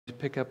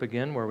pick up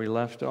again where we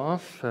left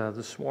off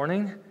this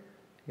morning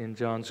in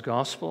John's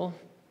Gospel,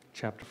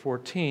 chapter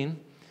 14.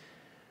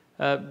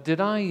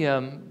 Did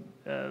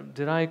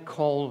I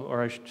call,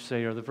 or I should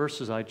say, are the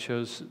verses I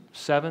chose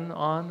 7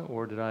 on,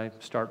 or did I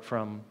start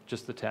from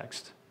just the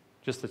text?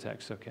 Just the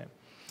text, okay.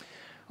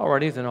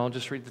 Alrighty, then I'll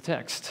just read the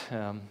text,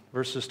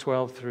 verses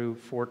 12 through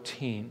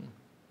 14.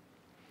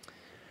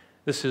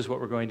 This is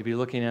what we're going to be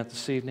looking at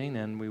this evening,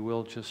 and we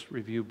will just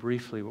review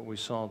briefly what we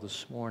saw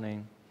this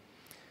morning.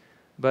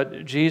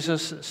 But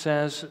Jesus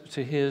says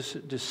to his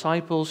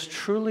disciples,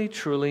 "Truly,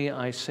 truly,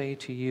 I say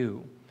to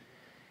you,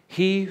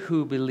 he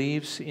who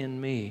believes in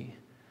me,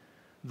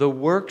 the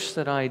works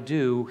that I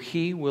do,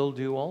 he will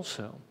do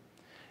also.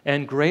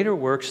 And greater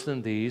works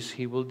than these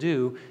he will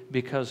do,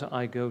 because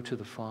I go to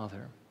the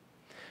Father.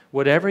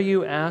 Whatever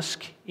you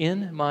ask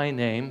in my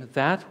name,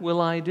 that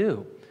will I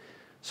do,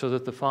 so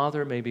that the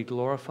Father may be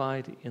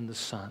glorified in the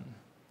Son.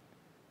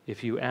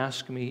 If you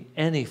ask me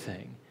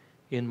anything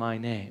in my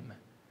name,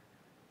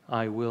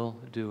 I will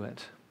do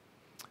it."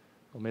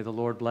 Well, may the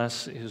Lord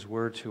bless his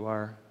word to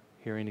our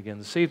hearing again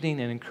this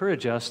evening and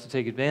encourage us to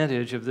take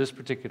advantage of this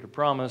particular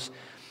promise,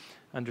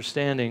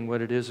 understanding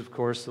what it is, of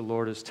course, the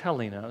Lord is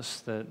telling us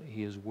that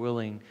he is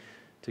willing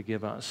to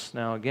give us.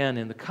 Now, again,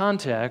 in the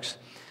context,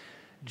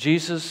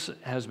 Jesus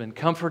has been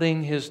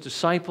comforting his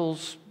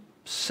disciples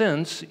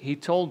since he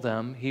told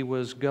them he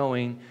was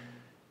going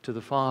to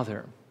the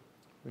Father.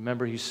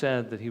 Remember, he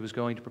said that he was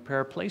going to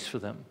prepare a place for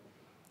them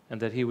and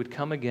that he would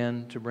come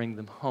again to bring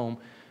them home.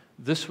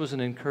 This was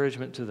an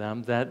encouragement to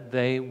them that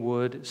they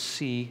would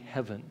see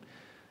heaven.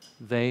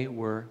 They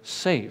were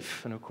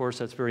safe. And of course,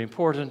 that's very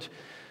important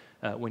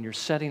when you're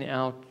setting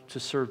out to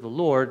serve the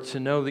Lord,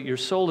 to know that your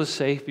soul is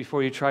safe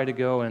before you try to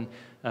go and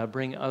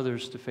bring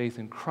others to faith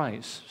in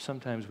Christ.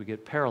 Sometimes we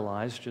get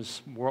paralyzed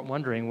just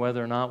wondering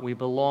whether or not we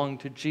belong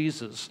to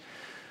Jesus.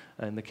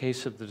 In the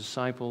case of the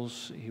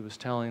disciples, he was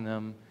telling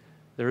them,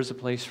 there is a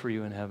place for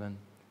you in heaven.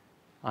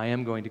 I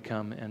am going to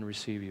come and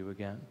receive you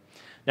again.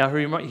 Now,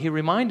 he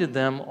reminded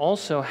them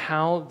also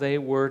how they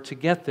were to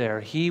get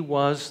there. He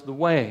was the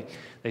way.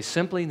 They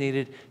simply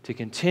needed to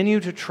continue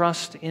to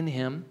trust in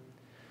him,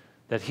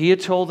 that he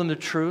had told them the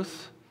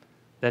truth,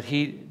 that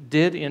he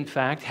did, in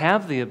fact,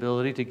 have the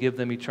ability to give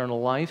them eternal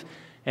life,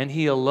 and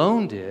he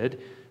alone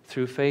did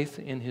through faith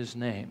in his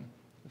name.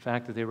 The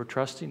fact that they were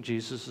trusting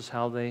Jesus is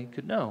how they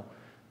could know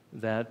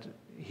that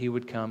he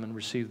would come and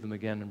receive them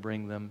again and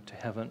bring them to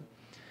heaven.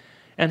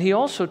 And he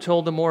also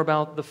told them more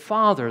about the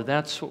Father.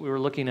 That's what we were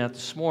looking at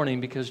this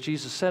morning, because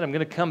Jesus said, I'm going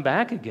to come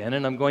back again,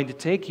 and I'm going to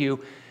take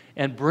you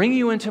and bring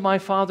you into my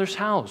Father's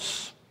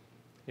house.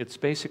 It's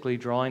basically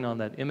drawing on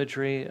that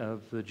imagery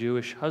of the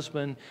Jewish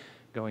husband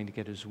going to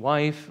get his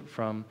wife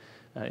from,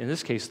 in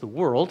this case, the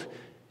world,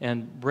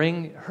 and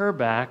bring her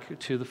back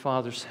to the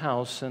Father's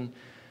house. And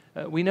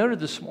we noted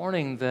this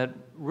morning that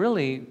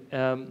really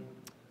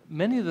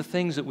many of the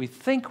things that we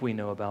think we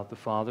know about the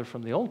Father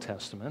from the Old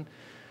Testament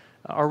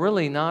are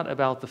really not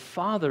about the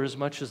Father as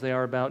much as they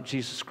are about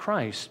Jesus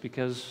Christ,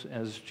 because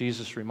as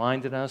Jesus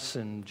reminded us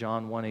in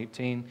John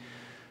 1:18,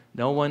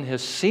 no one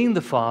has seen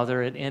the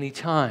Father at any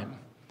time.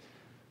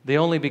 The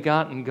only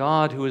begotten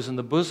God who is in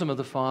the bosom of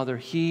the Father,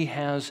 he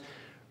has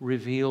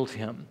revealed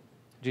him.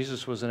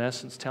 Jesus was in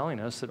essence telling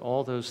us that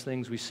all those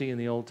things we see in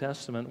the Old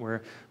Testament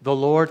where the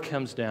Lord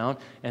comes down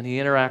and he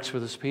interacts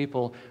with his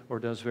people or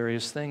does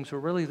various things, were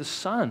really the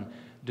Son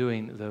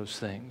doing those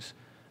things.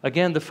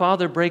 Again, the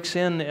Father breaks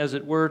in, as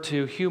it were,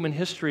 to human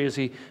history as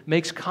he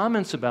makes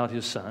comments about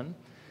his Son,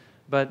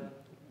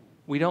 but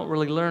we don't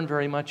really learn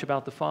very much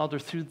about the Father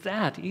through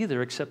that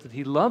either, except that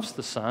he loves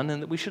the Son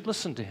and that we should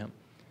listen to him.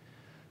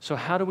 So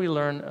how do we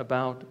learn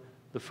about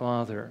the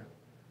Father?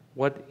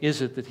 What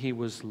is it that he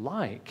was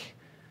like?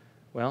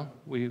 Well,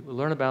 we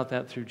learn about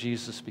that through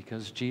Jesus,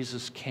 because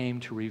Jesus came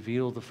to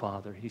reveal the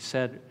Father. He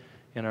said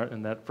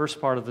in that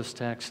first part of this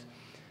text,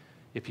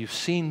 if you've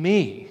seen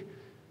me,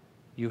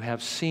 you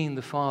have seen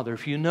the Father.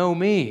 If you know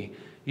me,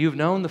 you've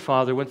known the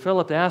Father. When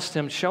Philip asked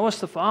him, show us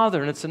the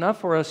Father, and it's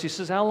enough for us, he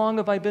says, how long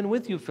have I been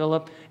with you,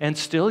 Philip, and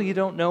still you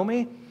don't know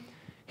me?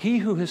 He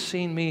who has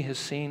seen me has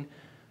seen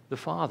the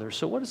Father.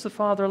 So what is the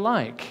Father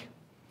like?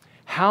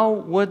 How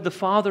would the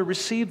Father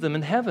receive them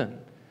in heaven?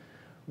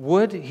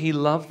 Would he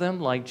love them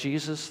like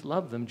Jesus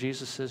loved them?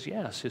 Jesus says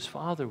yes, his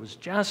Father was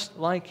just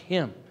like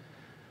him,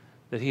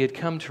 that he had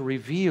come to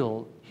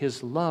reveal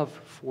his love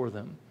for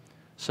them.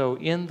 So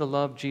in the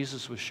love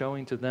Jesus was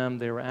showing to them,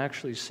 they were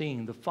actually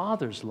seeing the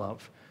Father's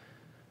love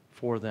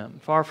for them.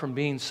 Far from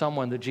being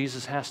someone that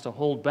Jesus has to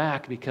hold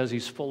back because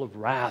he's full of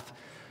wrath,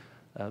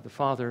 the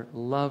Father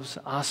loves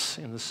us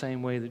in the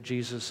same way that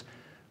Jesus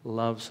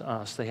loves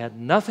us. They had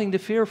nothing to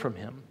fear from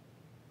him,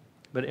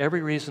 but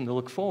every reason to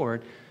look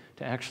forward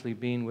to actually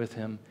being with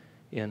him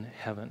in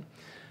heaven.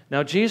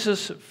 Now,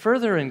 Jesus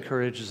further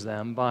encourages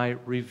them by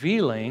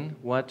revealing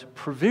what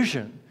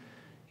provision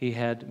he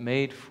had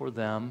made for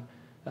them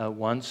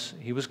once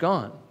he was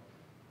gone.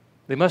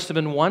 They must have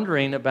been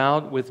wondering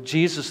about, with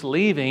Jesus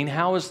leaving,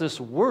 how is this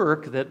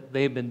work that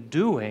they've been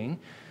doing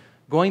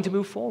going to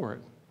move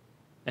forward?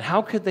 And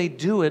how could they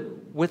do it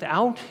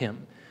without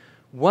him?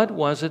 what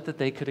was it that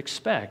they could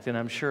expect? And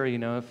I'm sure,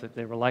 if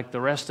they were like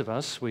the rest of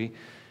us, we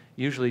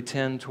usually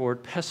tend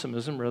toward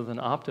pessimism rather than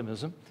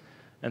optimism.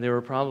 And they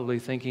were probably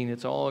thinking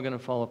it's all going to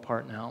fall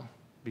apart now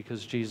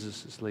because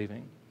Jesus is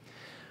leaving.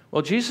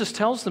 Well, Jesus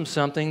tells them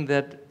something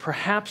that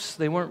perhaps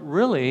they weren't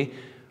really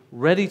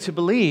ready to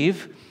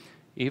believe,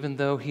 even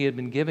though he had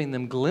been giving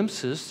them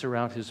glimpses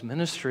throughout his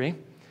ministry,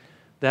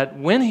 that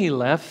when he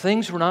left,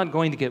 things were not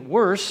going to get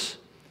worse,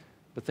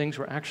 but things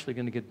were actually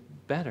going to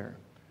get better.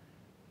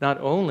 Not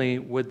only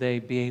would they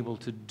be able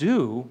to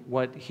do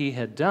what he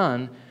had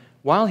done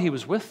while he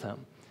was with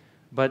them,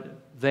 but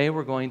they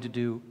were going to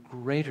do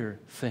greater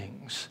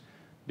things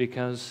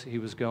because he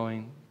was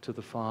going to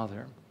the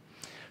Father.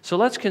 So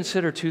let's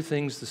consider two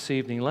things this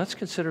evening. Let's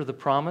consider the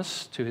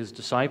promise to his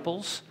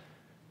disciples,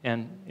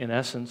 and in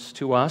essence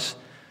to us,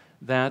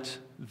 that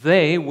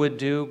they would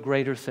do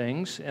greater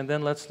things. And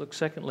then let's look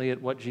secondly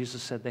at what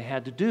Jesus said they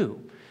had to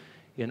do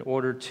in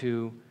order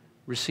to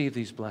receive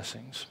these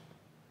blessings.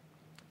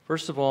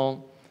 First of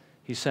all,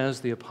 he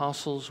says the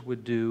apostles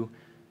would do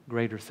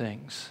greater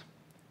things.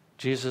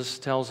 Jesus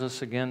tells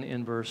us again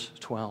in verse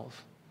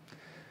 12,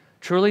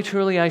 "Truly,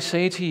 truly, I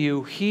say to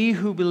you, he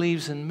who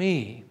believes in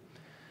me,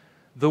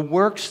 the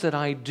works that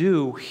I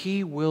do,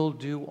 he will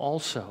do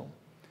also.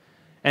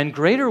 And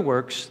greater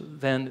works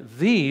than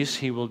these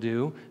he will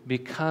do,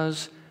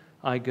 because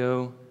I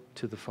go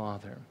to the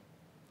Father."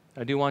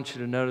 I do want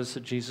you to notice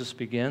that Jesus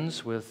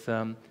begins with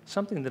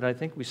something that I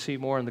think we see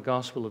more in the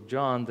Gospel of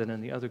John than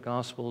in the other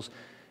Gospels,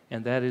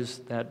 and that is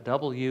that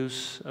double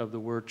use of the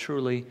word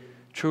truly.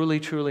 Truly,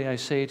 truly, I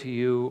say to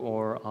you,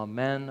 or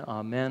amen,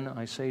 amen,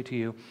 I say to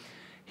you.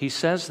 He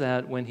says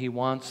that when he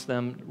wants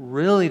them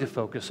really to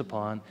focus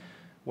upon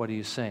what he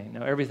is saying.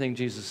 Now, everything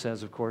Jesus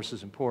says, of course,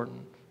 is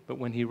important, but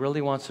when he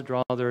really wants to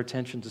draw their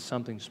attention to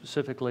something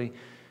specifically,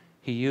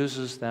 he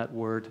uses that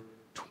word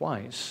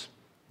twice.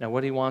 Now,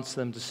 what he wants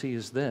them to see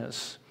is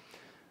this,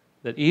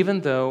 that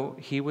even though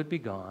he would be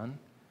gone,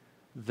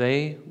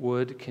 they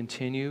would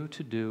continue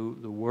to do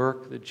the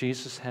work that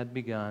Jesus had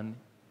begun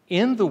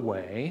in the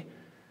way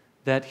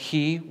that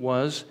he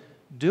was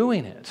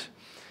doing it.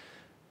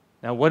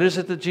 Now, what is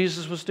it that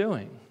Jesus was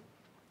doing?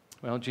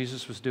 Well,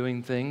 Jesus was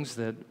doing things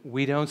that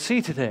we don't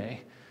see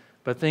today,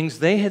 but things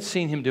they had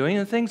seen him doing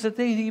and things that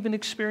they had even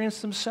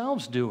experienced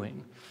themselves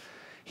doing.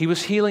 He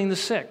was healing the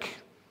sick,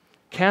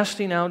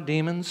 casting out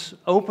demons,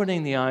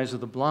 opening the eyes of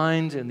the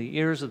blind and the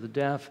ears of the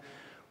deaf,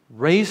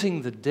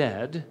 raising the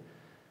dead,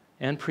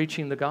 and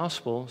preaching the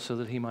gospel so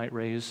that he might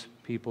raise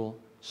people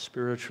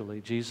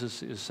spiritually.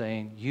 Jesus is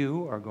saying,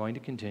 you are going to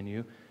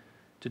continue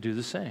to do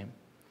the same.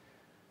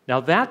 Now,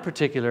 that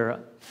particular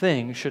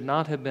thing should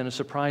not have been a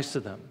surprise to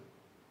them,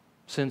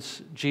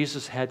 since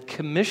Jesus had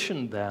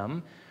commissioned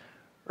them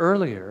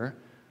earlier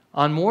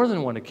on more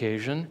than one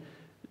occasion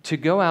to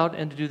go out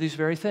and to do these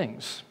very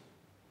things,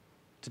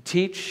 to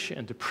teach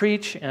and to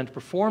preach and to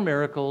perform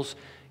miracles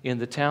in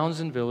the towns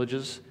and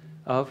villages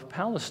of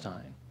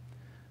Palestine.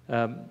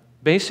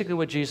 Basically,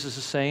 what Jesus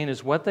is saying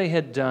is what they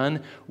had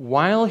done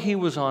while he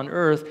was on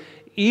earth,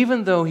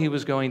 even though he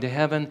was going to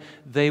heaven,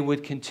 they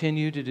would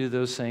continue to do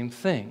those same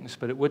things.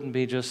 But it wouldn't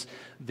be just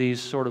these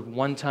sort of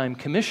one-time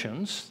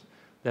commissions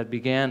that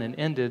began and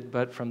ended,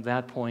 but from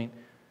that point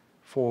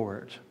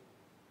forward.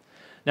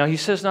 Now, he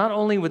says not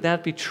only would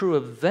that be true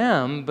of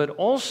them, but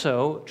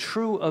also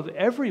true of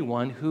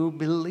everyone who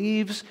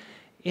believes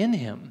in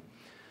him.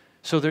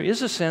 So there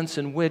is a sense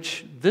in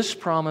which this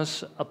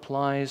promise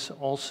applies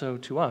also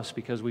to us,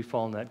 because we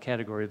fall in that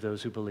category of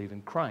those who believe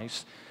in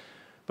Christ.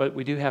 But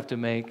we do have to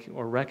make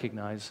or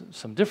recognize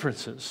some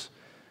differences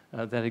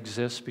that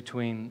exist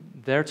between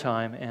their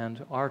time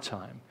and our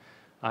time.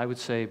 I would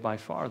say by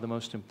far the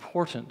most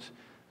important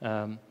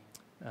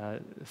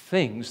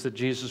things that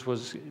Jesus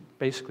was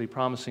basically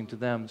promising to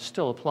them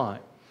still apply.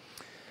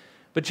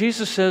 But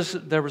Jesus says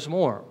there was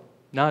more.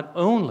 Not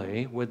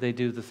only would they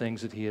do the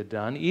things that he had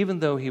done, even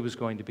though he was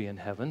going to be in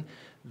heaven,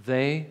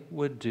 they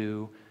would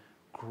do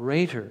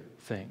greater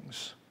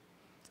things.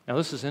 Now,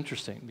 this is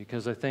interesting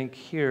because I think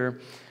here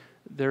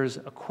there's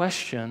a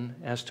question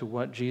as to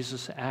what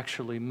Jesus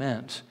actually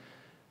meant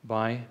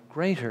by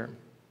greater.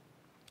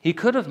 He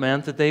could have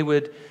meant that they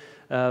would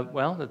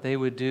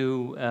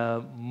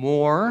do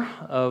more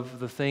of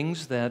the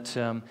things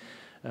that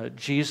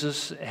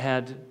Jesus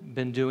had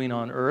been doing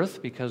on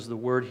earth, because the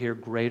word here,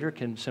 greater,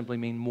 can simply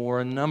mean more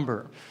in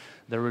number.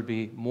 There would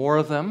be more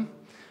of them.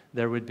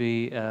 There would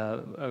be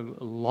a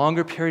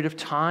longer period of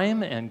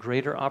time and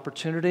greater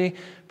opportunity.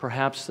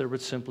 Perhaps there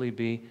would simply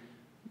be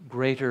a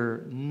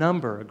greater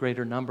number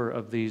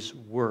of these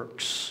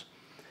works.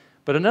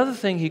 But another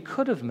thing he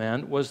could have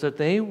meant was that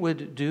they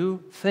would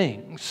do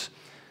things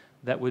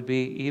that would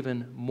be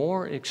even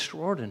more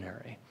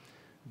extraordinary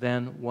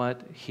than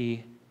what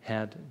he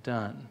had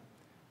done.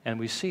 And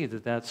we see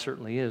that that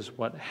certainly is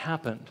what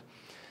happened.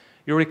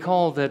 You'll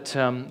recall that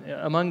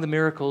among the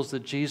miracles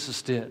that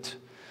Jesus did,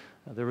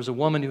 there was a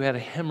woman who had a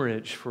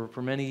hemorrhage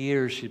for many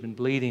years. She'd been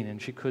bleeding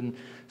and she couldn't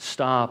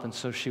stop, and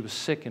so she was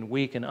sick and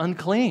weak and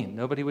unclean.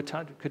 Nobody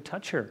could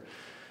touch her.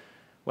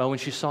 Well, when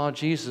she saw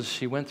Jesus,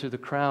 she went through the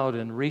crowd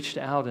and reached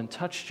out and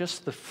touched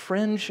just the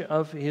fringe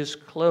of his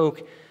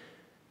cloak,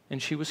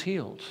 and she was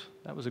healed.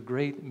 That was a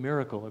great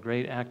miracle, a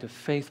great act of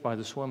faith by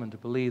this woman to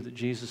believe that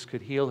Jesus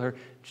could heal her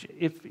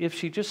if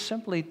she just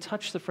simply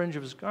touched the fringe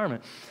of his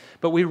garment.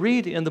 But we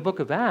read in the book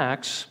of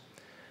Acts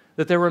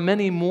that there were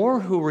many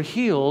more who were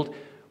healed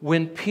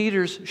when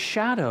Peter's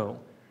shadow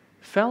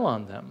fell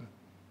on them.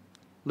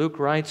 Luke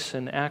writes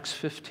in Acts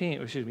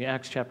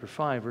chapter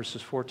 5,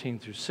 verses 14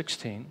 through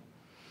 16,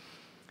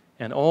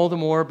 "And all the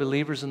more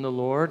believers in the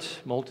Lord,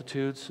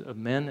 multitudes of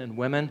men and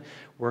women,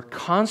 were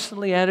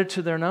constantly added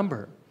to their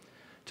number,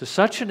 to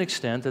such an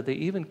extent that they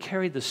even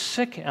carried the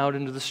sick out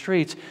into the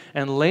streets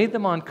and laid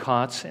them on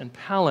cots and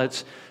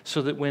pallets,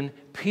 so that when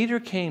Peter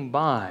came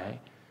by,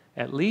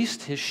 at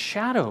least his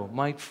shadow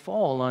might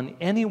fall on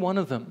any one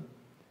of them.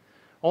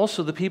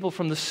 Also, the people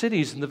from the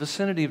cities in the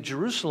vicinity of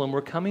Jerusalem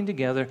were coming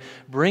together,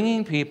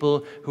 bringing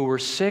people who were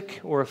sick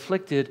or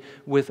afflicted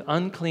with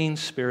unclean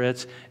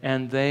spirits,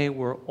 and they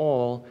were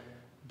all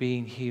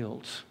being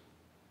healed."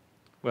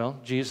 Well,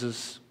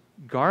 Jesus'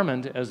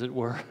 garment, as it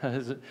were,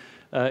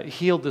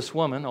 healed this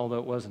woman, although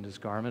it wasn't his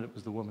garment, it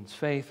was the woman's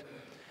faith.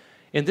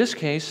 In this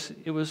case,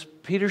 it was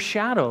Peter's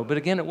shadow. But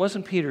again, it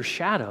wasn't Peter's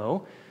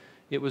shadow.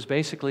 It was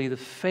basically the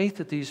faith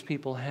that these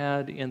people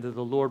had in that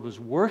the Lord was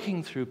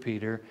working through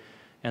Peter,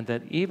 and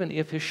that even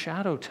if his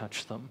shadow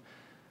touched them,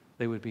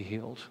 they would be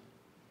healed.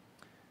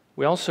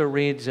 We also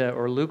read,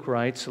 or Luke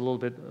writes a little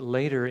bit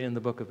later in the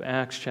book of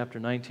Acts, chapter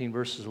 19,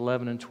 verses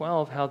 11 and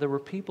 12, how there were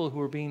people who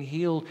were being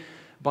healed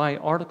by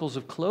articles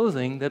of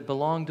clothing that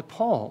belonged to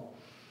Paul.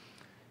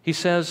 He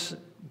says,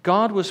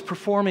 God was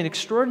performing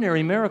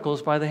extraordinary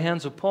miracles by the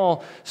hands of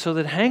Paul, so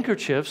that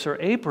handkerchiefs or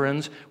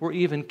aprons were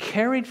even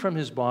carried from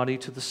his body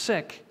to the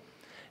sick,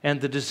 and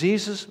the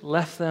diseases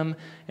left them,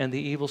 and the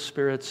evil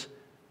spirits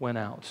went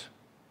out.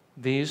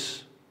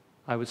 These,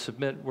 I would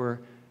submit, were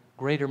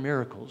greater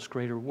miracles,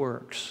 greater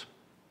works.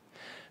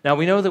 Now,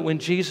 we know that when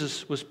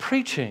Jesus was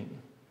preaching,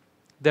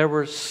 there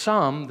were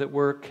some that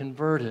were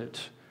converted.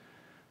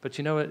 But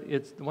you know,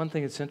 one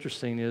thing that's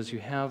interesting is you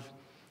have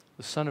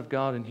the Son of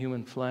God in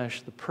human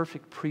flesh, the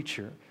perfect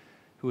preacher,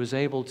 who is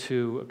able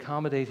to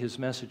accommodate his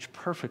message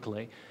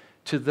perfectly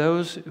to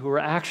those who are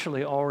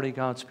actually already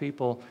God's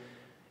people,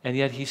 and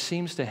yet he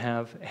seems to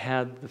have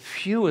had the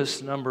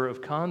fewest number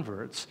of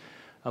converts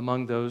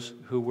among those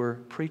who were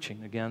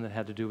preaching, again, that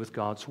had to do with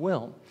God's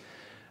will.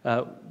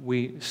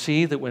 We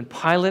see that when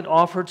Pilate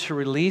offered to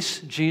release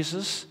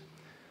Jesus,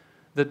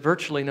 that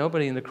virtually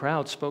nobody in the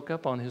crowd spoke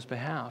up on his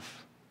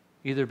behalf,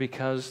 either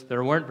because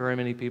there weren't very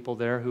many people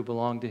there who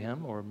belonged to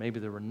him, or maybe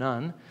there were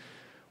none,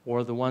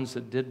 or the ones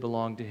that did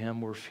belong to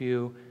him were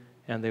few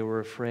and they were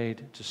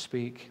afraid to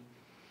speak.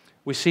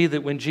 We see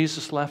that when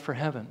Jesus left for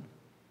heaven,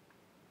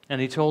 and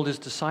he told his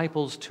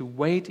disciples to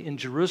wait in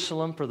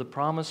Jerusalem for the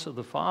promise of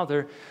the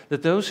Father,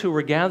 that those who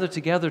were gathered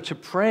together to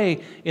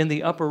pray in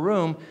the upper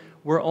room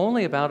were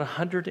only about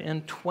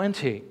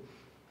 120.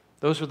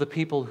 Those were the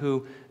people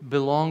who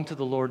belonged to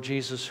the Lord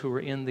Jesus, who were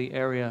in the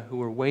area, who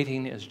were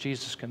waiting as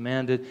Jesus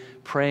commanded,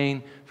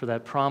 praying for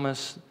that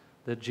promise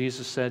that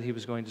Jesus said he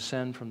was going to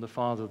send from the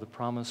Father, the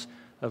promise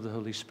of the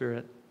Holy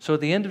Spirit. So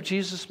at the end of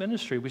Jesus'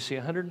 ministry, we see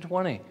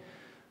 120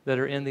 that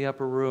are in the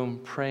upper room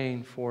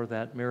praying for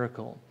that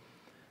miracle.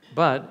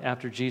 But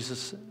after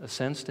Jesus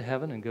ascends to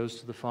heaven and goes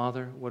to the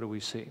Father, what do we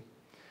see?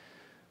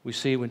 We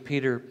see when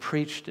Peter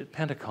preached at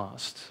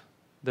Pentecost,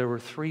 there were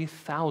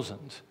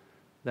 3,000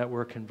 that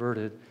were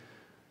converted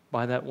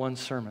by that one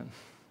sermon.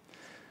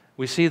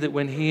 We see that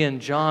when he and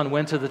John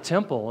went to the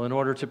temple in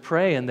order to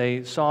pray, and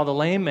they saw the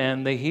lame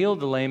man, they healed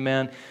the lame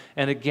man,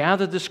 and it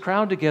gathered this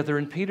crowd together,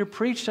 and Peter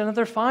preached,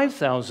 another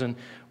 5,000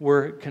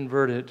 were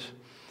converted.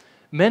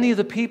 Many of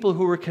the people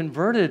who were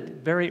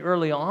converted very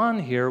early on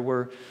here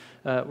were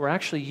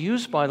actually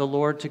used by the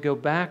Lord to go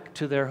back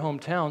to their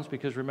hometowns,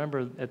 because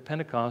remember, at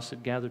Pentecost,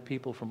 it gathered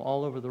people from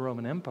all over the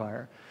Roman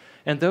Empire.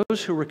 And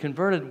those who were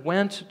converted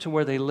went to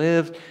where they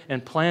lived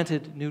and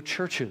planted new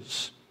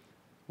churches.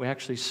 We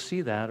actually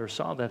see that, or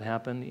saw that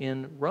happen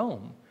in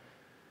Rome.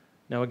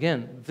 Now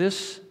again,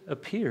 this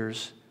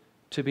appears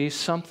to be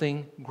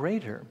something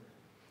greater.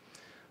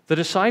 The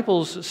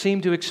disciples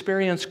seem to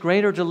experience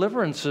greater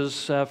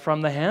deliverances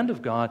from the hand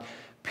of God.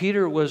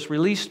 Peter was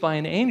released by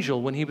an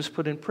angel when he was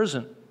put in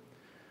prison.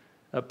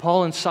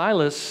 Paul and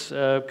Silas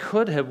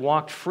could have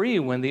walked free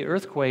when the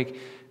earthquake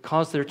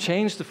caused their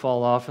chains to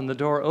fall off and the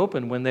door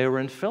opened when they were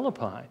in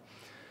Philippi.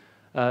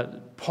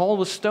 Paul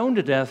was stoned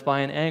to death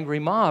by an angry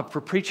mob for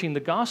preaching the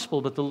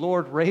gospel, but the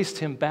Lord raised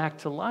him back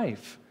to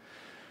life.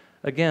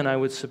 Again, I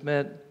would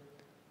submit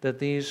that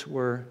these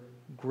were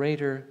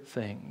greater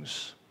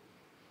things.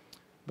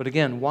 But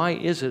again, why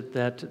is it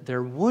that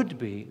there would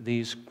be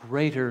these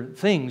greater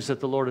things that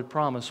the Lord had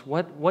promised?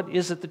 What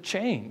is it that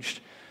changed?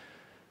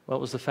 Well,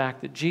 it was the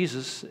fact that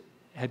Jesus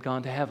had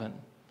gone to heaven.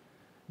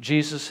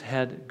 Jesus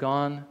had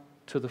gone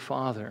to the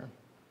Father.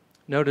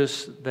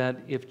 Notice that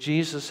if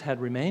Jesus had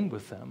remained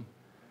with them,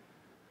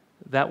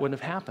 that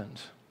wouldn't have happened.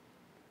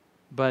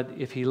 But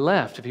if he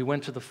left, if he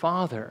went to the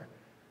Father,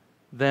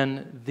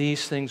 then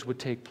these things would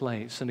take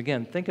place. And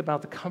again, think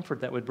about the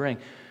comfort that would bring.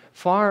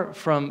 Far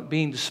from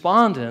being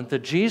despondent that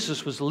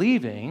Jesus was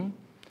leaving,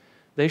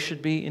 they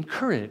should be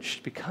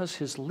encouraged because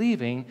his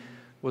leaving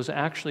was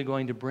actually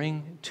going to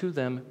bring to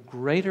them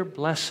greater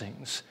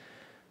blessings,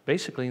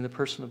 basically in the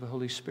person of the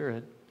Holy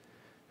Spirit,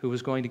 who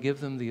was going to give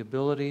them the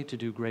ability to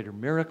do greater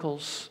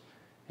miracles,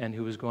 and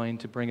who was going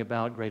to bring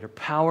about greater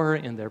power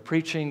in their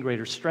preaching,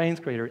 greater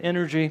strength, greater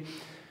energy,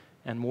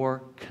 and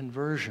more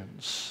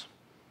conversions.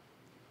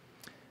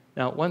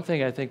 Now, one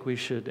thing I think we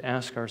should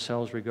ask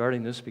ourselves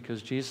regarding this,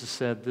 because Jesus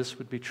said this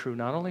would be true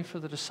not only for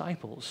the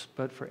disciples,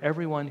 but for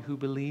everyone who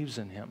believes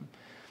in him.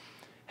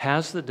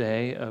 Has the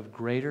day of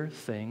greater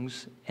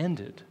things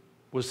ended?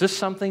 Was this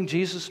something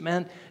Jesus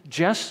meant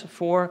just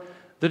for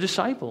the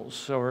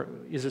disciples, or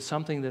is it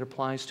something that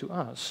applies to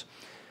us?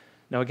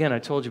 Now, again, I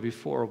told you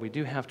before, we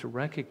do have to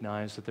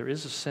recognize that there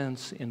is a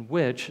sense in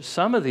which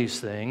some of these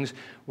things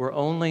were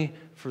only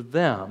for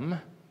them,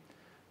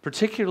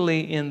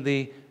 particularly in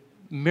the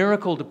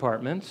miracle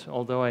department,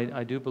 although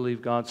I do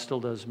believe God still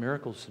does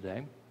miracles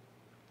today.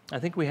 I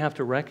think we have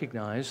to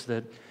recognize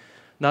that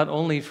not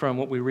only from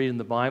what we read in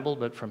the Bible,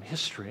 but from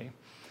history,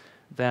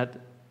 that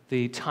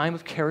the time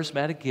of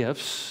charismatic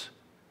gifts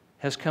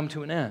has come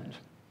to an end.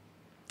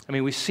 I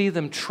mean, we see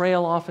them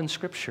trail off in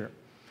Scripture.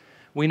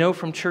 We know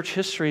from church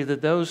history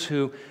that those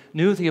who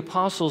knew the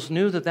apostles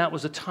knew that that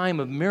was a time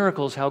of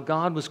miracles, how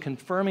God was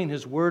confirming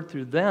his word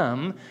through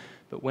them.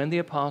 But when the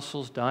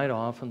apostles died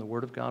off and the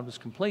word of God was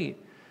complete,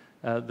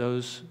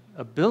 those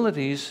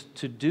abilities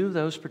to do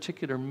those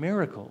particular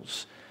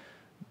miracles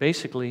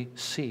basically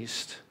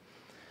ceased.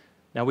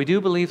 Now, we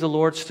do believe the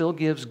Lord still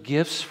gives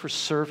gifts for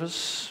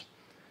service,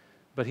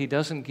 but he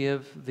doesn't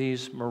give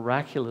these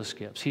miraculous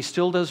gifts. He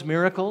still does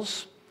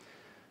miracles,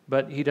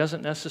 but he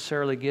doesn't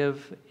necessarily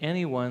give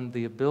anyone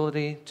the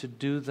ability to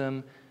do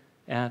them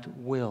at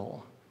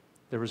will.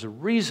 There was a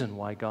reason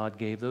why God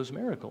gave those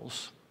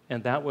miracles,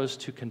 and that was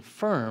to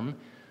confirm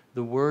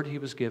the word he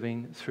was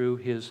giving through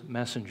his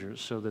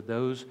messengers, so that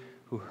those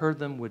who heard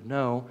them would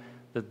know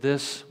that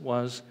this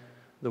was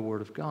the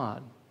word of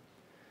God.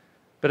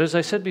 But as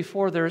I said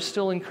before, there is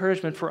still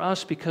encouragement for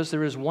us, because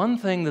there is one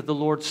thing that the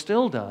Lord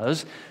still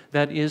does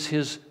that is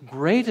his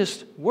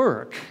greatest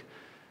work,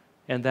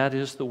 and that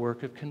is the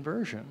work of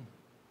conversion.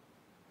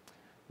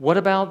 What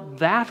about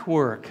that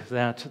work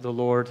that the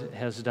Lord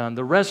has done?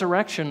 The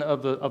resurrection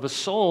of a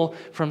soul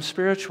from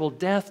spiritual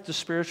death to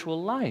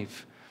spiritual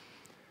life.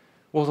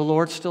 Well, the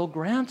Lord still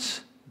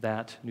grants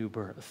that new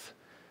birth.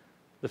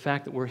 The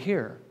fact that we're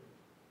here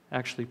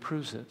actually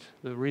proves it.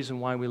 The reason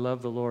why we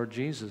love the Lord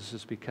Jesus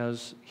is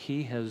because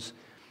he has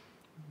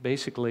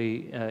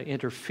basically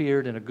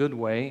interfered in a good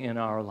way in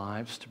our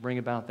lives to bring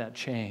about that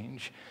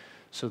change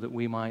so that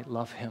we might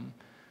love him,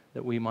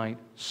 that we might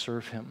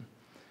serve him.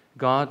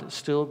 God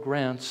still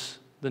grants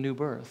the new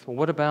birth. Well,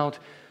 what about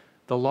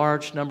the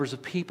large numbers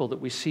of people that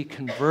we see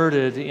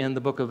converted in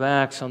the book of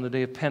Acts on the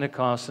day of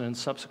Pentecost and in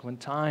subsequent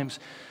times?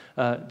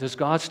 Does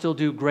God still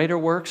do greater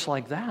works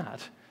like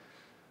that?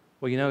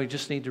 Well, you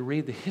just need to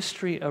read the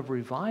history of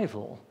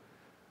revival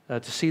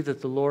to see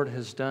that the Lord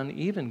has done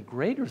even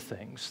greater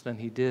things than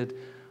he did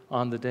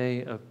on the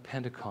day of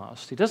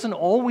Pentecost. He doesn't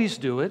always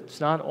do it.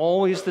 It's not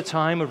always the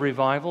time of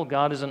revival.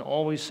 God isn't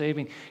always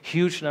saving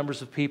huge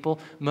numbers of people.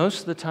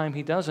 Most of the time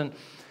he doesn't,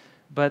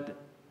 but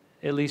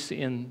at least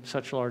in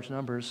such large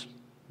numbers.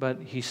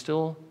 But he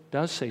still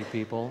does save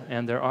people,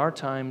 and there are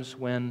times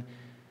when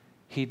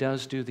he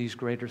does do these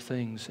greater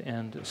things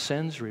and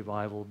sends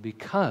revival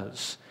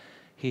because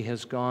he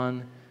has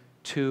gone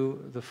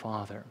to the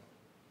Father.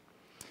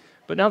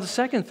 But now the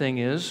second thing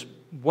is,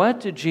 what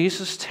did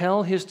Jesus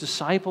tell his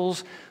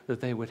disciples that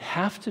they would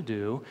have to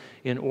do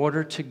in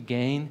order to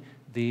gain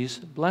these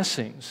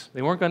blessings?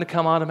 They weren't going to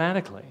come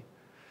automatically.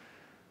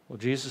 Well,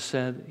 Jesus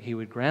said he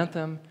would grant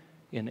them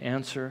in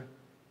answer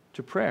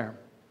to prayer.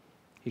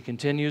 He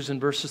continues in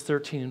verses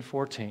 13 and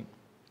 14.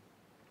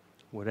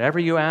 Whatever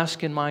you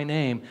ask in my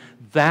name,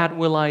 that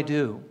will I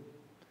do,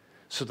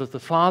 so that the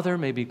Father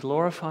may be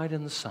glorified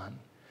in the Son.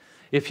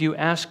 If you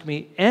ask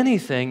me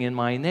anything in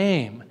my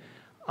name,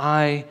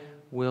 I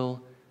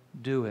will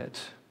do it.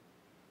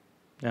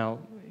 Now,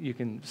 you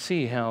can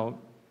see how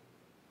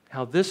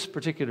this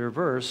particular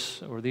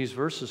verse, or these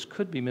verses,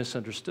 could be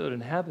misunderstood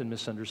and have been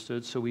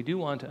misunderstood, so we do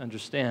want to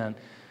understand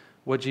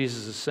what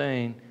Jesus is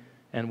saying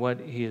and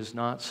what he is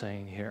not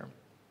saying here.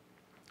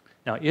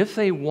 Now, if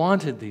they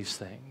wanted these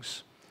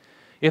things,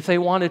 if they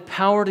wanted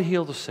power to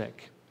heal the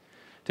sick,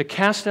 to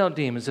cast out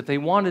demons, if they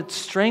wanted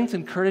strength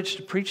and courage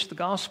to preach the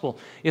gospel,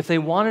 if they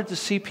wanted to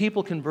see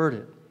people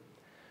converted,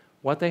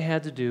 what they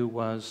had to do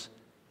was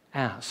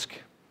ask.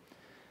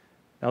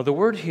 Now, the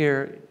word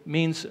here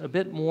means a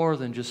bit more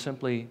than just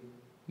simply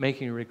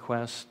making a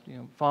request.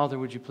 Father,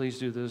 would you please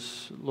do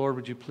this? Lord,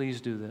 would you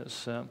please do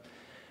this?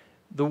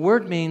 The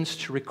word means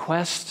to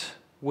request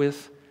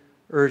with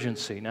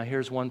urgency. Now,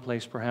 here's one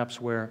place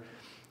perhaps where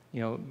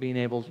being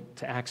able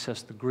to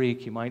access the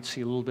Greek, you might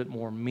see a little bit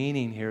more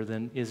meaning here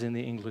than is in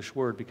the English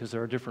word, because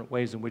there are different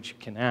ways in which you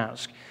can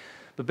ask.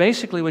 But But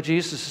basically what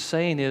Jesus is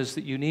saying is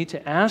that you need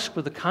to ask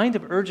with a kind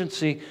of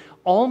urgency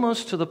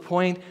almost to the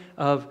point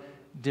of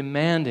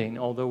demanding,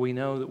 although we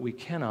know that we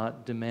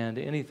cannot demand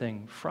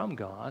anything from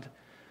God.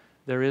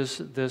 There is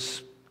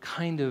this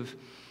kind of,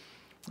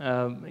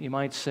 you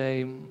might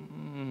say,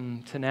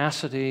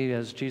 tenacity,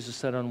 as Jesus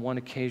said on one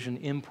occasion,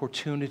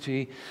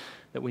 importunity,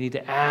 that we need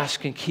to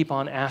ask and keep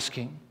on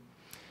asking.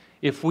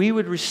 If we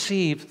would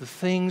receive the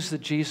things that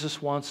Jesus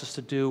wants us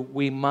to do,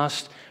 we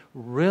must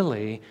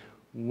really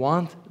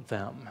want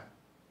them.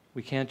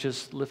 We can't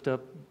just lift up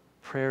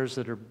prayers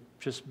that are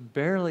just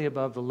barely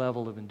above the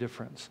level of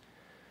indifference.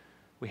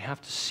 We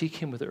have to seek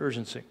Him with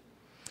urgency.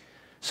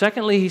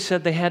 Secondly, He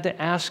said they had to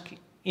ask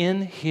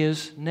in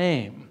His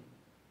name.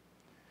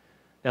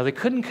 Now, they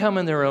couldn't come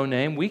in their own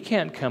name. We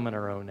can't come in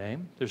our own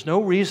name. There's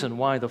no reason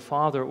why the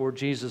Father or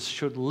Jesus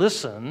should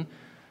listen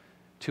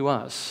to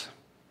us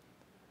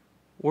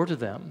or to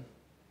them,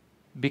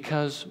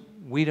 because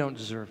we don't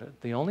deserve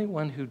it. The only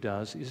one who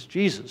does is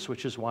Jesus,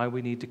 which is why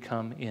we need to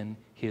come in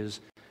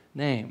His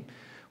name.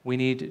 We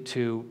need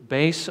to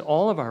base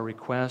all of our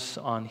requests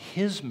on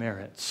His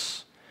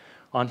merits,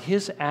 on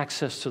His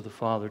access to the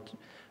Father,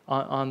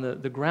 on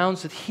the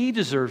grounds that He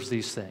deserves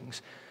these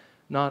things,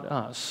 not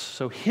us.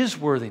 So His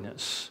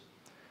worthiness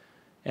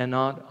and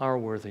not our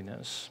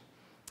worthiness.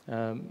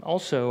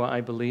 Also,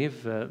 I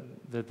believe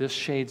that this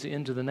shades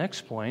into the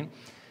next point,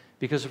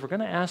 because if we're going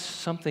to ask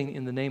something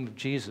in the name of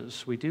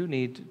Jesus, we do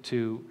need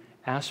to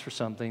ask for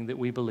something that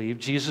we believe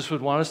Jesus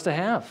would want us to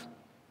have,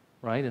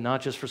 right? And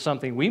not just for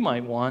something we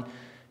might want,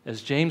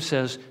 as James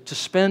says, to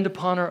spend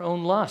upon our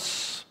own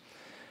lusts.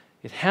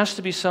 It has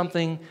to be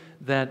something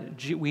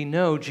that we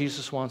know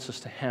Jesus wants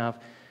us to have.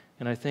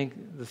 And I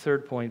think the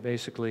third point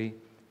basically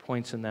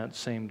points in that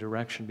same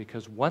direction,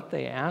 because what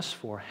they asked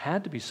for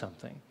had to be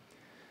something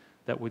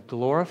that would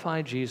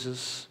glorify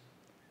Jesus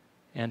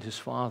and His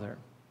Father.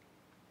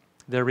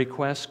 Their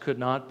requests could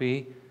not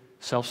be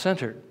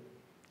self-centered.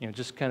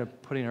 Just kind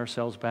of putting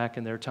ourselves back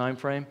in their time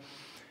frame.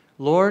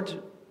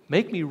 Lord,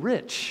 make me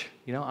rich.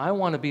 I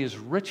want to be as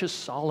rich as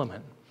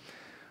Solomon.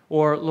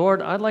 Or,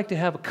 Lord, I'd like to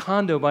have a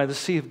condo by the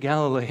Sea of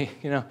Galilee.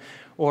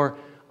 Or,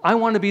 I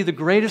want to be the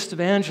greatest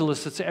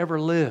evangelist that's ever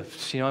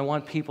lived. I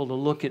want people to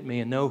look at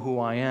me and know who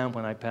I am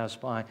when I pass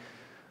by.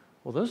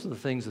 Well, those are the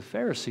things the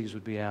Pharisees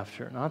would be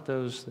after, not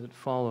those that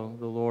follow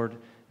the Lord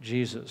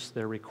Jesus.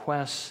 Their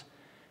requests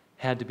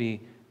had to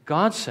be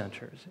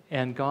God-centered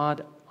and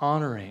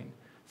God-honoring,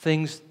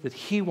 things that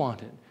He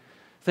wanted,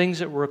 things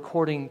that were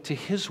according to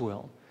His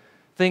will,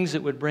 things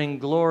that would bring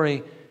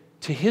glory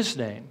to His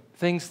name,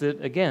 things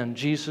that, again,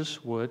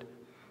 Jesus would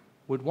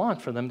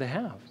want for them to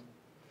have.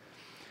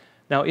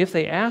 Now, if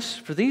they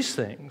asked for these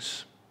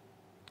things,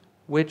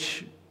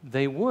 which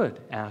they would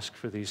ask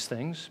for these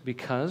things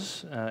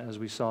because, as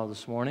we saw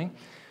this morning,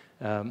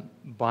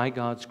 by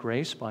God's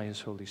grace, by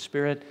His Holy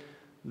Spirit,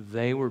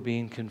 they were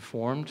being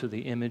conformed to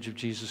the image of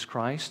Jesus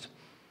Christ,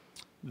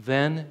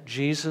 then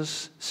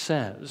Jesus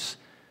says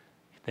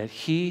that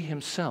He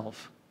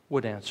Himself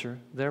would answer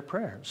their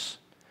prayers.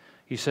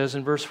 He says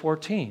in verse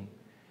 14,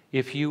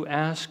 "If you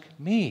ask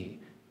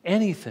me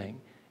anything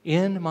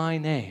in my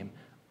name,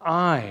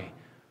 I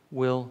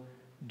will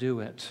do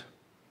it."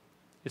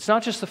 It's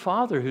not just the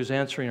Father who's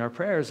answering our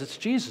prayers, it's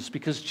Jesus,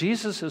 because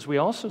Jesus, as we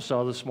also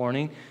saw this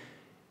morning,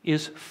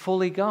 is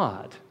fully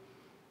God.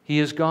 He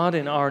is God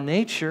in our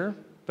nature,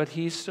 but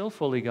He's still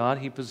fully God.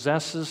 He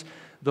possesses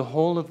the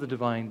whole of the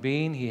divine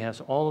being. He has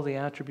all of the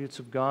attributes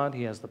of God.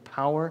 He has the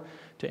power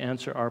to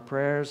answer our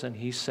prayers, and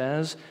He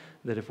says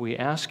that if we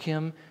ask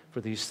Him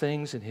for these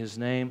things in His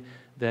name,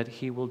 that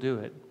He will do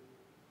it.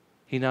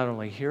 He not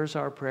only hears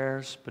our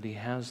prayers, but He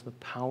has the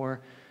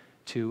power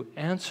to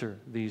answer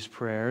these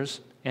prayers,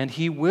 and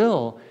He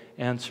will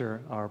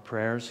answer our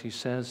prayers, He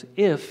says,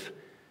 if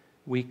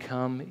we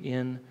come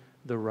in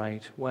the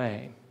right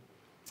way.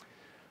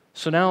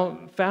 So now,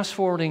 fast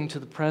forwarding to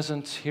the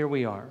present, here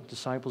we are,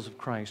 disciples of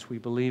Christ. We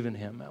believe in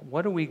Him.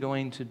 What are we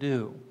going to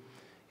do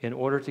in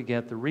order to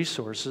get the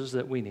resources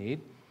that we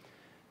need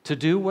to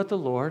do what the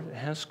Lord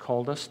has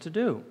called us to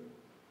do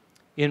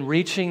in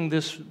reaching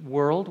this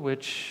world,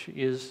 which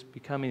is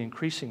becoming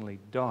increasingly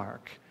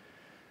dark,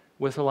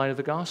 with the light of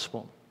the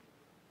gospel?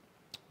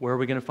 Where are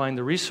we going to find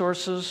the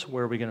resources?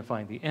 Where are we going to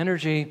find the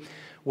energy?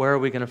 Where are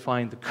we going to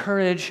find the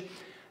courage?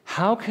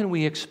 How can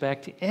we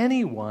expect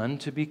anyone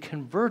to be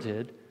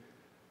converted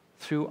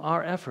through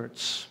our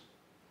efforts?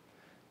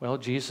 Well,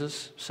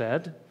 Jesus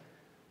said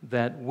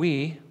that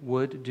we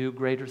would do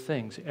greater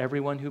things.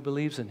 Everyone who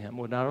believes in Him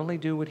will not only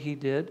do what He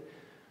did,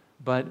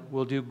 but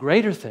will do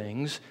greater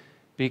things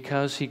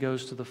because He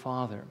goes to the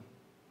Father,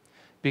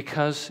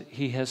 because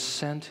He has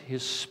sent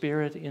His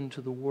Spirit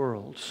into the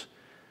world.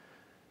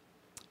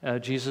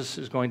 Jesus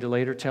is going to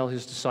later tell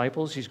His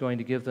disciples He's going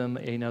to give them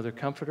another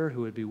comforter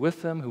who would be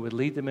with them, who would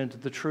lead them into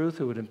the truth,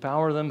 who would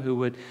empower them, who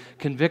would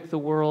convict the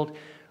world.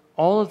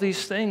 All of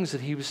these things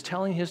that He was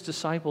telling His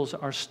disciples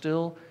are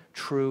still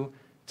true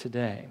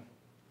today.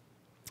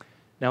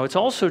 Now, it's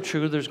also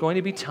true there's going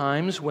to be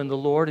times when the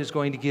Lord is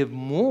going to give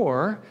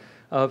more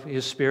of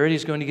His Spirit.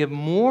 He's going to give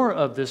more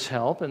of this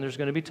help, and there's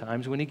going to be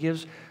times when He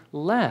gives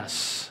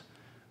less.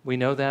 We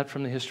know that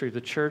from the history of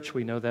the church.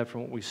 We know that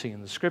from what we see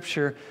in the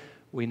Scripture.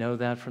 We know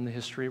that from the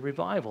history of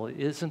revival. It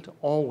isn't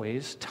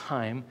always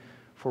time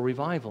for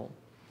revival.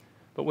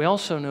 But we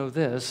also know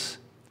this,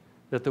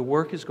 that the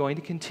work is going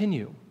to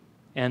continue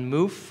and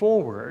move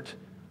forward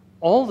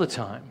all the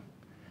time.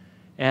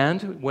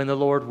 And when the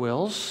Lord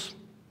wills,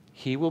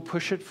 He will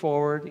push it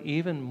forward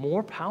even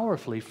more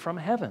powerfully from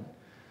heaven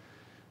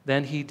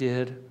than He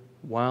did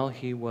while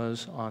He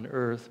was on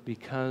earth,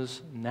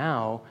 because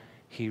now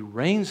He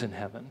reigns in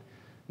heaven.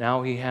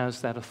 Now He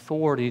has that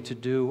authority to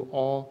do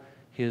all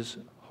His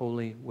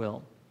holy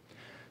will.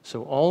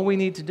 So all we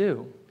need to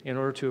do in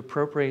order to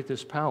appropriate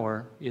this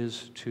power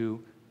is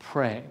to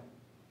pray.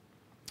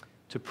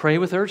 To pray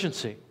with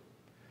urgency.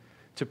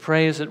 To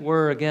pray, as it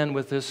were, again,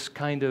 with this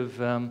kind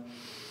of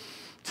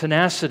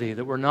tenacity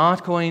that we're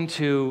not going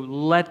to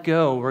let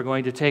go. We're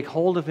going to take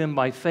hold of Him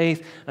by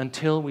faith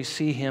until we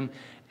see Him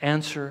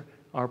answer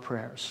our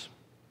prayers.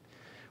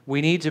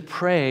 We need to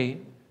pray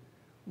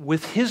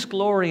with His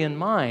glory in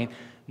mind,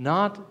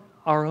 not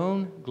our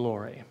own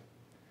glory.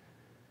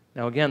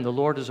 Now again, the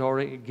Lord has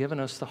already given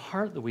us the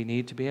heart that we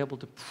need to be able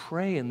to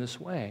pray in this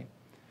way.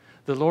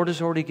 The Lord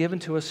has already given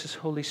to us His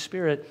Holy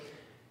Spirit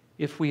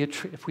if we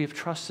have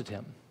trusted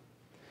Him.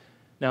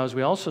 Now, as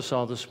we also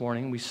saw this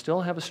morning, we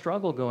still have a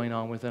struggle going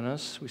on within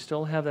us. We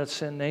still have that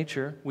sin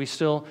nature. We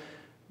still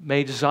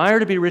may desire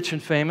to be rich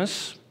and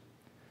famous,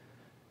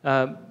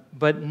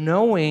 but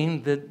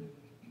knowing that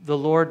the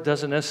Lord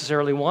doesn't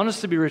necessarily want us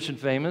to be rich and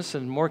famous,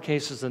 and in more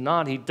cases than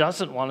not, He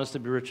doesn't want us to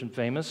be rich and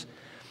famous,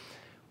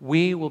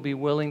 we will be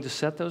willing to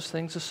set those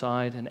things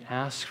aside and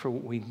ask for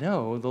what we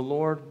know the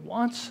Lord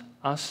wants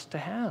us to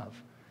have.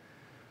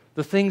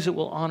 The things that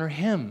will honor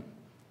Him,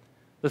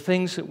 the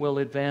things that will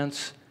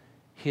advance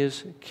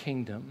His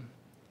kingdom.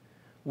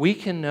 We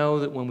can know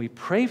that when we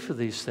pray for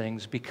these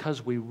things,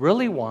 because we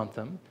really want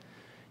them,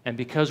 and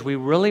because we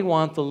really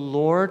want the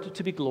Lord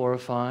to be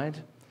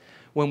glorified,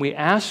 when we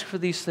ask for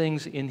these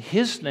things in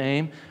His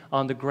name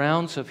on the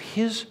grounds of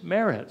His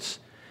merits,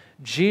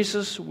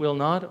 Jesus will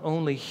not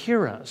only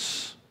hear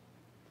us,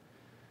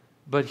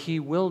 but He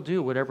will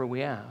do whatever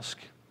we ask.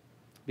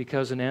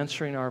 Because in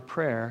answering our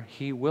prayer,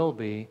 He will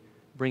be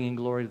bringing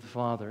glory to the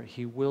Father.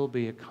 He will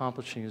be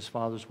accomplishing His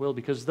Father's will,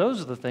 because those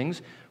are the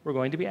things we're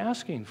going to be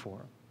asking for.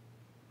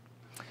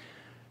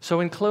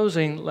 So in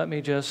closing, let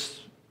me just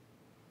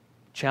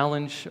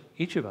challenge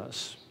each of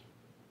us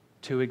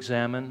to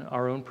examine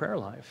our own prayer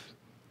life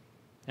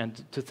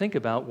and to think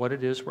about what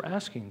it is we're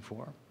asking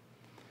for.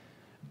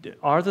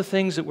 Are the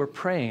things that we're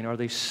praying, are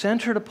they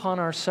centered upon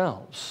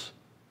ourselves,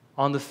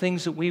 on the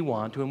things that we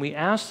want? When we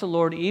ask the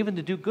Lord even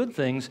to do good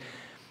things,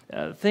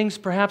 things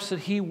perhaps that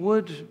He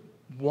would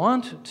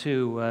want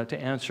to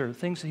answer,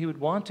 things that He would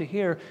want to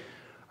hear,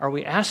 are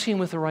we asking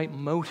with the right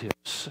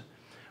motives?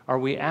 Are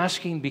we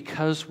asking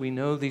because we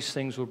know these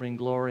things will bring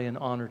glory and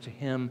honor to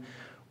Him,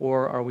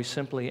 or are we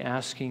simply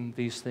asking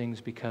these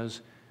things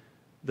because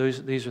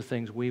these are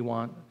things we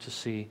want to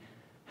see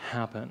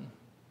happen?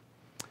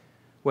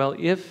 Well,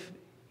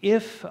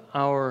 if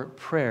our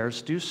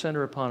prayers do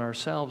center upon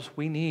ourselves,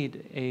 we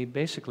need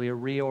basically a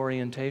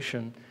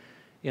reorientation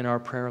in our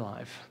prayer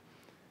life.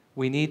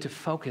 We need to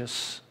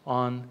focus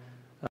on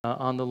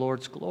the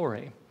Lord's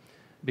glory.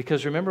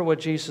 Because remember what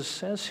Jesus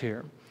says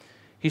here.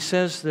 He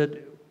says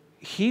that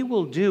He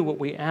will do what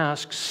we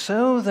ask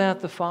so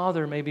that the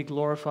Father may be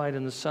glorified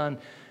in the Son.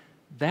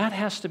 That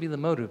has to be the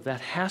motive.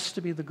 That has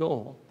to be the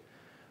goal.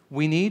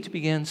 We need to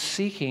begin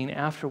seeking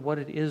after what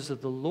it is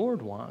that the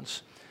Lord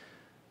wants.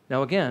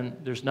 Now again,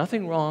 there's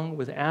nothing wrong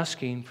with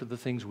asking for the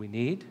things we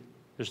need.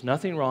 There's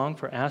nothing wrong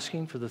for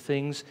asking for the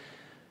things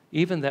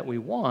even that we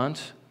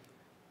want,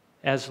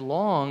 as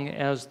long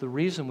as the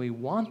reason we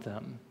want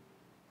them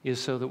is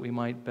so that we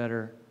might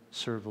better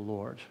serve the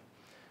Lord.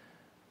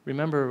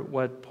 Remember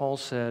what Paul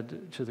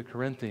said to the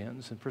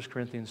Corinthians in 1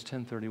 Corinthians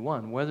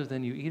 10:31, whether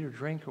then you eat or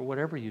drink or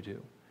whatever you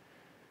do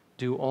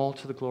all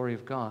to the glory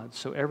of God.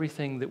 So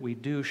everything that we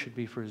do should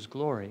be for His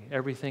glory.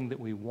 Everything that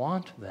we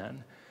want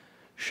then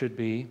should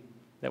be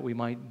that we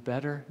might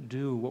better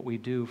do what we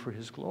do for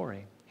His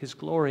glory. His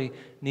glory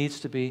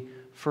needs to be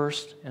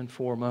first and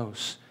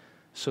foremost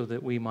so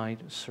that we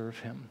might serve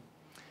Him.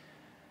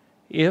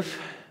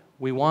 If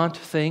we want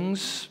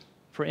things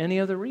for any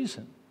other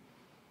reason,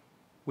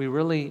 we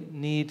really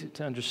need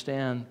to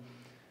understand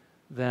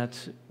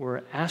that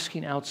we're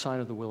asking outside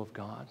of the will of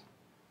God.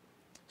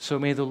 So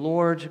may the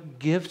Lord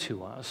give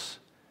to us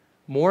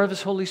more of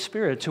His Holy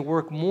Spirit to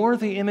work more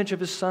of the image of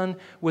His Son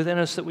within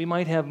us, that we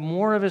might have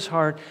more of His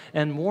heart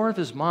and more of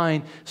His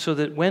mind, so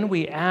that when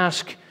we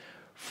ask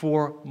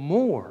for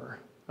more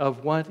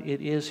of what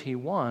it is He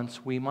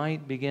wants, we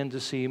might begin to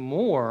see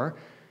more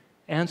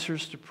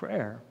answers to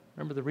prayer.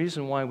 Remember, the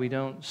reason why we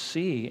don't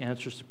see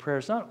answers to prayer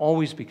is not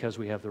always because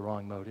we have the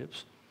wrong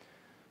motives,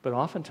 but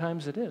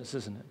oftentimes it is,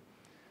 isn't it?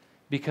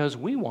 Because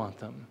we want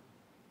them.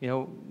 You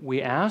know,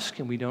 we ask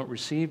and we don't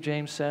receive,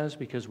 James says,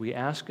 because we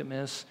ask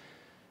amiss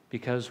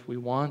because we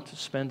want to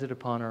spend it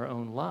upon our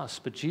own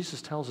lust. But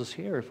Jesus tells us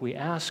here, if we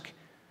ask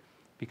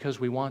because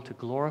we want to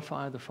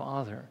glorify the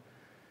Father,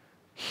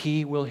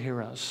 He will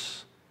hear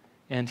us,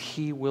 and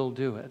He will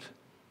do it.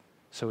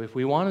 So if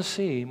we want to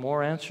see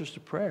more answers to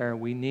prayer,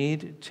 we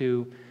need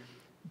to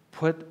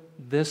put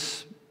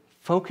this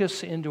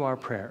focus into our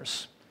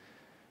prayers.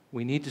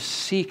 We need to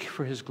seek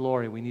for His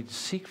glory. We need to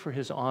seek for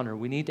His honor.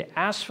 We need to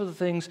ask for the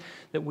things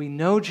that we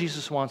know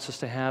Jesus wants us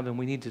to have, and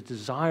we need to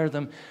desire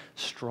them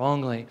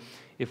strongly.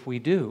 If we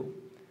do,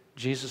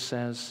 Jesus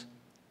says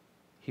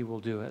He will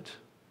do it,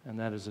 and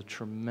that is a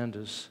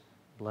tremendous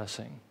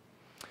blessing.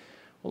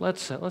 Well,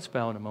 let's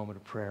bow in a moment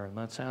of prayer, and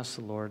let's ask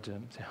the Lord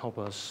to help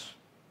us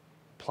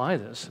apply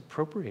this,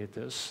 appropriate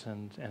this,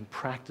 and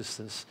practice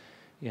this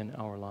in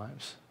our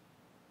lives.